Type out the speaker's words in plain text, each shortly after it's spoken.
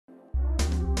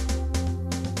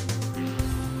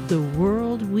The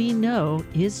world we know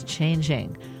is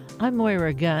changing. I'm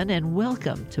Moira Gunn, and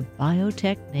welcome to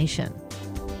Biotech Nation.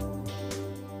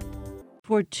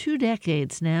 For 2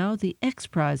 decades now, the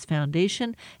XPrize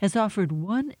Foundation has offered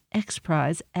one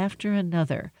XPrize after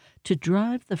another to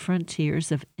drive the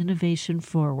frontiers of innovation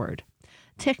forward.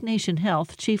 TechNation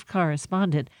Health Chief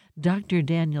Correspondent Dr.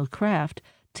 Daniel Kraft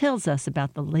tells us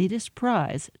about the latest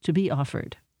prize to be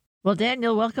offered. Well,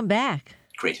 Daniel, welcome back.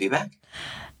 Great to be back.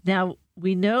 Now,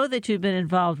 we know that you've been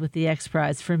involved with the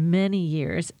XPrize for many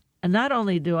years. And not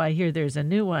only do I hear there's a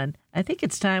new one, I think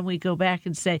it's time we go back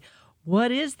and say, what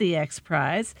is the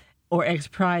XPrize or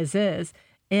XPrizes,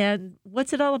 and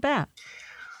what's it all about?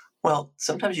 Well,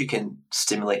 sometimes you can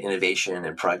stimulate innovation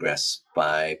and progress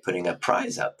by putting a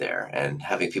prize out there and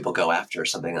having people go after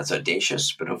something that's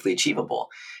audacious but hopefully achievable.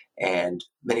 And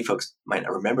many folks might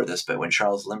not remember this, but when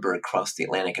Charles Lindbergh crossed the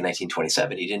Atlantic in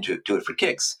 1927, he didn't do it for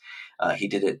kicks. He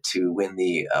did it to win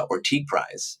the Orteig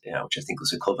Prize, which I think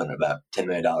was equivalent of about $10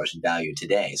 million in value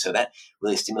today. So that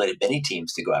really stimulated many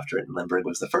teams to go after it, and Lindbergh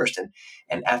was the first.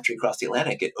 And after he crossed the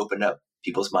Atlantic, it opened up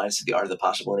people's minds to the art of the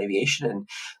possible in aviation. And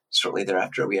shortly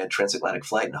thereafter, we had transatlantic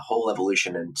flight and a whole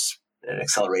evolution and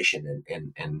acceleration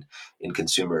in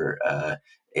consumer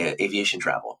aviation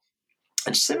travel.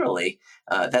 And similarly,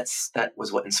 that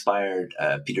was what inspired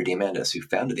Peter Diamandis, who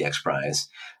founded the XPrize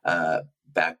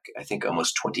back, I think,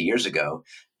 almost 20 years ago,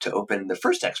 to open the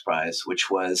first XPrize, which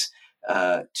was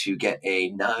to get a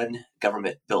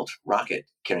non-government built rocket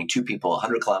carrying 2 people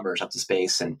 100 kilometers up to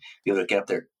space and be able to get up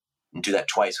there and do that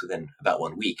twice within about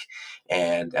 1 week.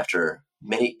 And after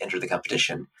many entered the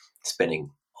competition,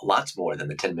 spending lots more than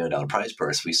the $10 million prize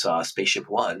purse, we saw Spaceship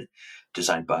One,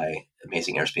 designed by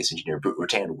amazing aerospace engineer Brute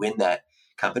Rutan, win that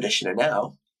competition. And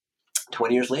now,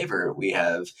 20 years later, we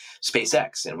have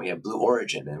SpaceX and we have Blue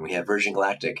Origin and we have Virgin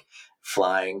Galactic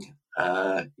flying,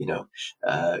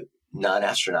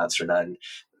 non-astronauts or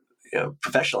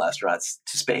professional astronauts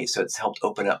to space. So it's helped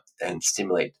open up and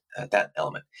stimulate that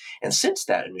element. And since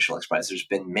that initial XPrize, there's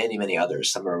been many, many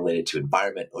others. Some are related to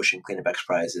environment, ocean cleanup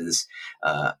XPrizes.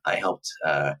 I helped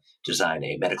design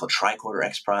a medical tricorder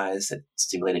XPrize that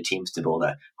stimulated teams to build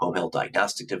a home health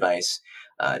diagnostic device.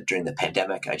 During the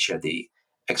pandemic, I chaired the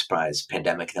XPrize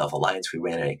Pandemic and Health Alliance. We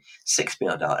ran a $6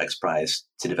 million XPrize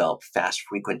to develop fast,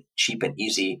 frequent, cheap, and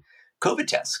easy COVID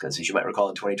tests, because as you might recall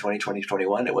in 2020,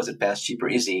 2021, it wasn't fast, cheap, or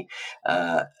easy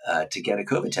to get a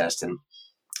COVID test. And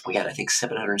we had, I think,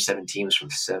 707 teams from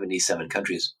 77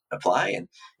 countries apply, and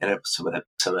ended up some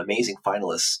amazing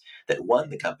finalists that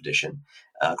won the competition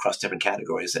across different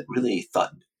categories that really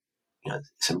thought,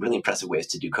 some really impressive ways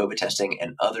to do COVID testing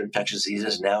and other infectious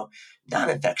diseases, now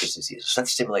non-infectious diseases. So that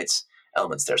stimulates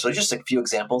elements there. So just a few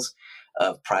examples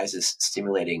of prizes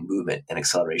stimulating movement and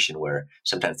acceleration where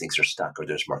sometimes things are stuck or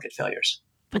there's market failures.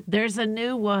 But there's a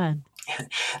new one.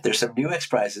 There's some new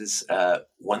XPrizes.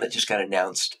 One that just got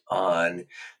announced on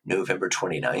November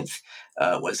 29th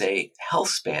was a health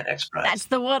span XPrize. That's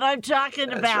the one I'm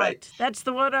talking about. Right. That's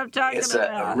the one I'm talking about. It's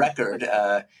a record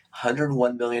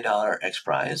 $101 million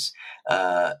XPrize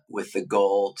with the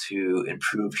goal to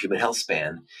improve human health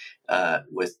span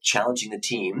with challenging the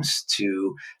teams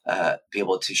to be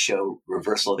able to show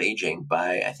reversal of aging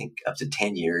by, I think, up to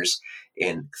 10 years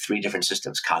in 3 different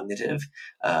systems: cognitive,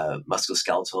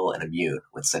 musculoskeletal, and immune,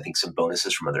 with, I think, some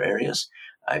bonuses from other areas.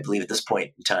 I believe at this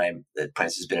point in time, the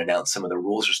prize has been announced. Some of the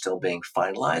rules are still being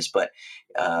finalized, but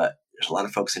there's a lot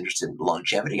of folks interested in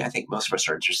longevity. I think most of us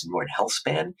are interested more in health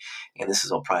span, and this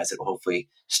is a prize that will hopefully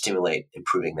stimulate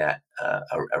improving that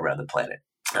around the planet.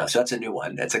 So that's a new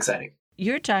one. That's exciting.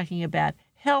 You're talking about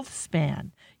health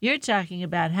span. You're talking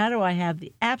about how do I have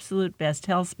the absolute best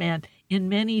health span in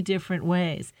many different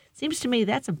ways. Seems to me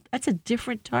that's a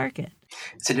different target.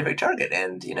 It's a different target,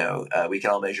 and we can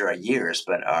all measure our years,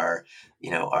 but our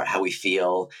how we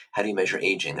feel. How do you measure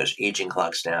aging? There's aging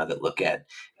clocks now that look at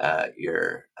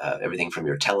your everything from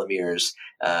your telomeres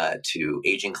to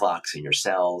aging clocks in your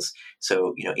cells.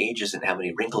 So age isn't how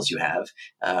many wrinkles you have.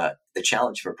 The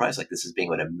challenge for a prize like this is being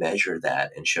able to measure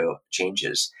that and show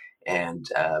changes. And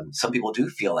some people do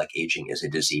feel like aging is a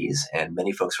disease, and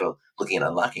many folks are looking at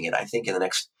unlocking it. I think in the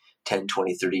next 10,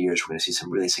 20, 30 years, we're going to see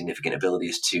some really significant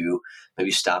abilities to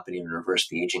maybe stop and even reverse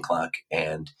the aging clock.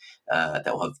 And that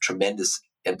will have tremendous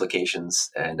implications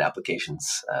and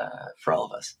applications for all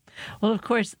of us. Well, of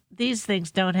course, these things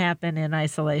don't happen in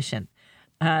isolation.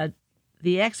 The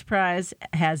XPrize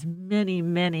has many,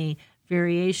 many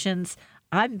variations.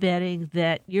 I'm betting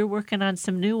that you're working on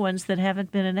some new ones that haven't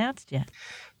been announced yet.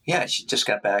 Yeah, she just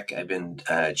got back. I've been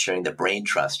chairing the Brain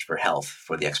Trust for Health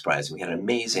for the XPrize. We had an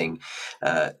amazing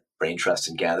Brain Trust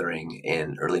and Gathering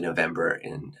in early November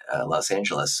in Los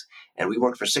Angeles. And we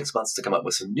worked for 6 months to come up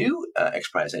with some new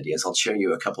XPrize ideas. I'll show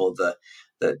you a couple of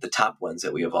the top ones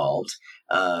that we evolved.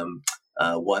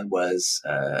 One was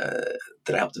that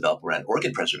I helped develop around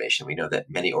organ preservation. We know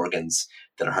that many organs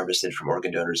that are harvested from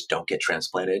organ donors don't get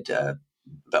transplanted.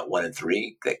 About 1 in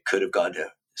 3 that could have gone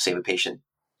to save a patient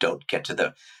don't get to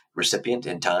the recipient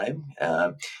in time.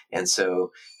 And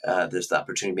so there's the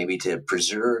opportunity maybe to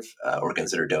preserve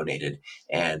organs that are donated,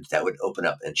 and that would open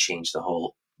up and change the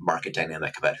whole market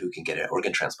dynamic about who can get an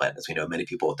organ transplant. As we know, many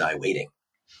people die waiting.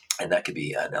 And that could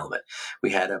be an element.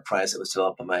 We had a prize that was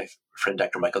developed by my friend,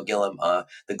 Dr. Michael Gillum,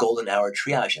 the Golden Hour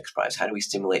Triage X Prize. How do we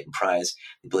stimulate and prize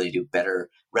the ability to do better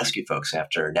rescue folks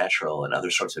after natural and other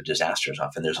sorts of disasters?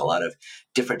 Often there's a lot of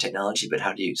different technology, but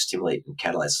how do you stimulate and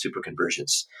catalyze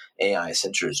superconvergence, AI,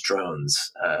 sensors,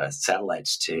 drones,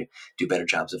 satellites to do better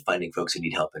jobs of finding folks who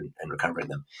need help and recovering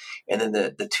them? And then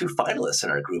the 2 finalists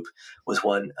in our group was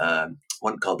one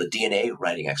called the DNA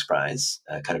Writing X Prize,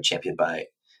 kind of championed by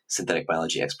synthetic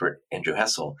biology expert Andrew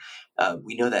Hessel.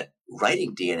 We know that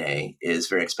writing DNA is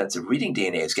very expensive. Reading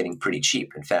DNA is getting pretty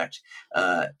cheap. In fact,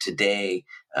 today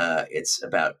it's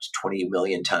about 20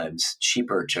 million times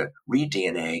cheaper to read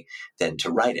DNA than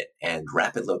to write it. And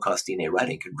rapid, low-cost DNA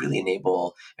writing could really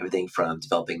enable everything from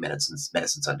developing medicines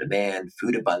on demand,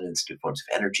 food abundance, new forms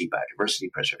of energy,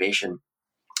 biodiversity, preservation.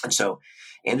 And so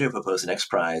Andrew proposed an X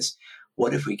Prize.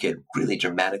 What if we could really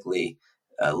dramatically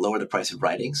lower the price of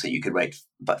writing, so you could write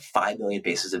about 5 million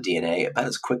bases of DNA about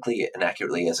as quickly and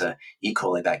accurately as a E.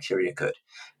 coli bacteria could.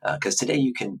 Because today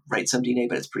you can write some DNA,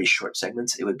 but it's pretty short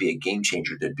segments. It would be a game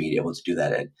changer to be able to do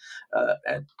that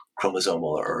at chromosomal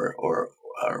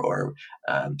or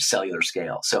cellular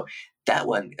scale. So that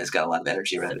one has got a lot of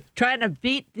energy around it. Trying to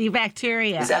beat the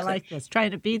bacteria. Exactly. I like this.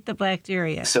 Trying to beat the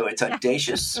bacteria. So it's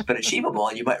audacious but achievable.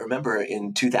 And you might remember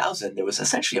in 2000, there was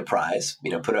essentially a prize,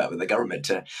 put out with the government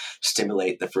to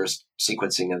stimulate the first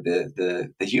sequencing of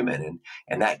the human.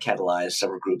 And that catalyzed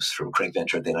several groups from Craig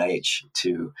Venter at the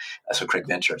NIH Craig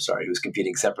Venter, who was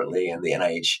competing separately, and the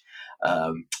NIH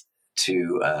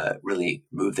to really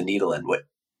move the needle. And what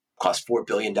cost $4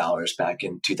 billion back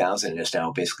in 2000 and is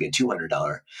now basically a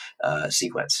 $200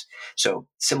 sequence. So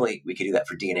similarly, we could do that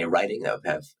for DNA writing. That would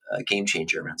have a game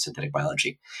changer around synthetic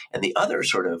biology. And the other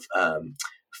sort of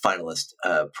finalist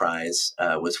prize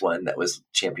was one that was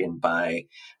championed by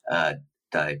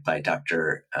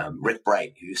Dr. Rick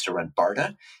Bright, who used to run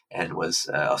BARDA and was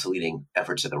also leading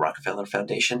efforts at the Rockefeller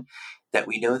Foundation, that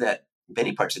we know that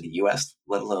many parts of the U.S.,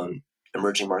 let alone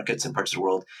emerging markets and parts of the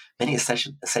world, many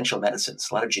essential medicines,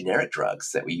 a lot of generic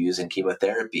drugs that we use in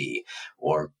chemotherapy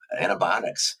or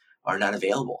antibiotics are not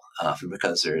available, often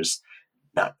because there's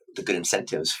not the good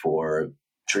incentives for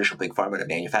traditional big pharma to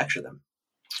manufacture them,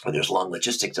 or there's long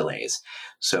logistic delays.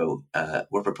 So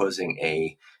we're proposing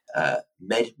a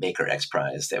MedMaker X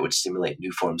Prize that would stimulate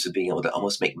new forms of being able to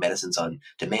almost make medicines on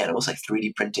demand, almost like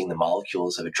 3D printing the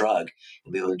molecules of a drug,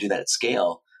 and be able to do that at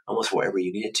scale almost wherever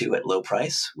you need it to at low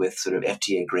price with sort of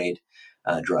FDA grade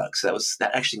drugs. So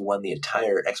that actually won the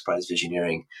entire X Prize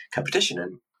Visioneering competition,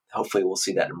 and hopefully we'll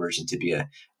see that emerge into be a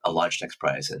launched X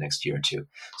Prize in the next year or two.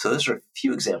 So those are a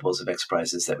few examples of X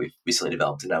Prizes that we've recently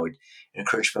developed, and I would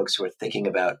encourage folks who are thinking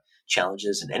about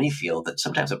challenges in any field that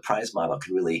sometimes a prize model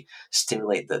can really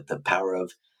stimulate the power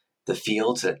of the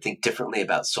field to think differently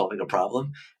about solving a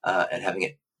problem and having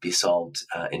it be solved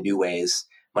in new ways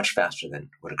much faster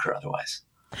than would occur otherwise.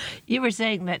 You were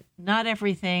saying that not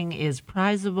everything is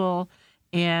prizable,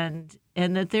 and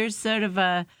that there's sort of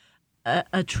a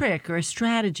trick or a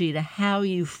strategy to how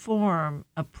you form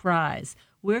a prize.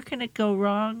 Where can it go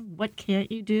wrong? What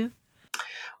can't you do?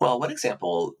 Well, one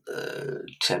example,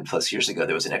 10 plus years ago,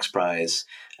 there was an X Prize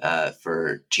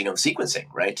for genome sequencing,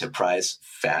 right, to prize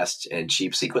fast and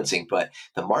cheap sequencing. But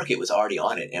the market was already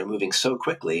on it and moving so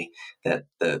quickly that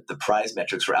the prize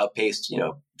metrics were outpaced,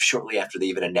 shortly after they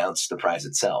even announced the prize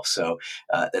itself. So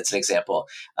that's an example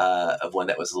of one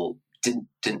that was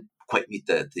didn't quite meet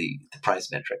the prize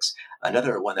metrics.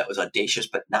 Another one that was audacious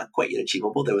but not quite yet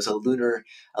achievable. There was a lunar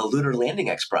landing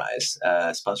X Prize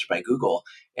sponsored by Google,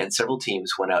 and several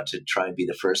teams went out to try and be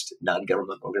the first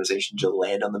non-government organization to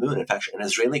land on the moon. In fact, an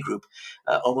Israeli group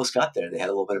almost got there. They had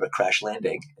a little bit of a crash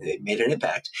landing. They made an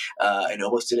impact and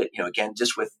almost did it. Again,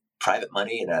 just with private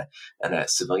money and a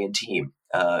civilian team,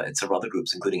 and several other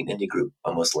groups, including an Indian group,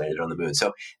 almost landed on the moon.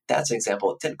 So that's an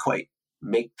example. It didn't quite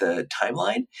make the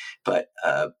timeline, but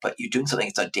you're doing something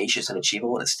that's audacious and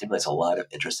achievable, and it stimulates a lot of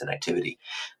interest and activity.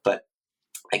 But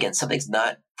again, something's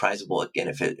not prizable. Again,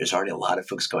 if there's already a lot of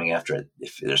folks going after it,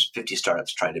 if there's 50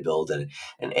 startups trying to build an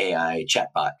AI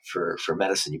chatbot for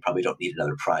medicine, you probably don't need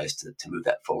another prize to move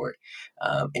that forward.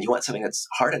 And you want something that's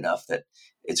hard enough that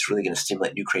it's really going to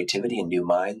stimulate new creativity and new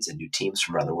minds and new teams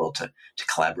from around the world to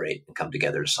collaborate and come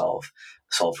together to solve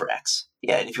for X.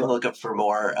 Yeah, and if you want to look up for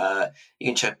more,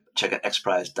 you can check out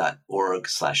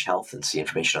xprize.org/health and see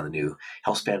information on the new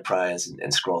HealthSpan Prize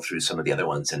and scroll through some of the other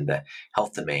ones in the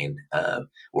health domain.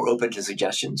 We're open to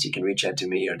suggestions. You can reach out to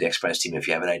me or the XPrize team if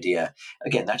you have an idea.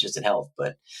 Again, not just in health,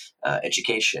 but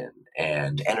education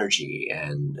and energy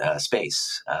and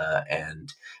space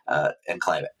and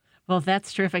climate. Well,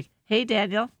 that's terrific. Hey,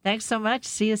 Daniel, thanks so much.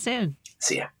 See you soon.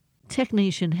 See ya.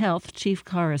 TechNation Health Chief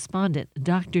Correspondent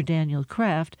Dr. Daniel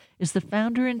Kraft is the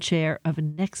founder and chair of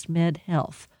NextMed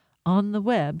Health, on the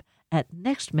web at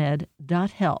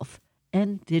nextmed.health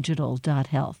and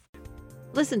digital.health.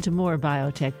 Listen to more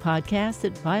biotech podcasts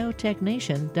at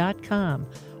biotechnation.com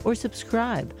or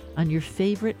subscribe on your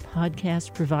favorite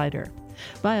podcast provider.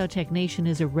 Biotech Nation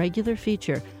is a regular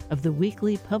feature of the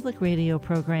weekly public radio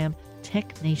program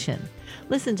Tech Nation.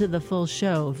 Listen to the full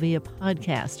show via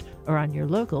podcast or on your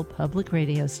local public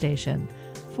radio station.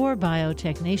 For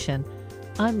Biotech Nation,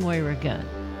 I'm Moira Gunn.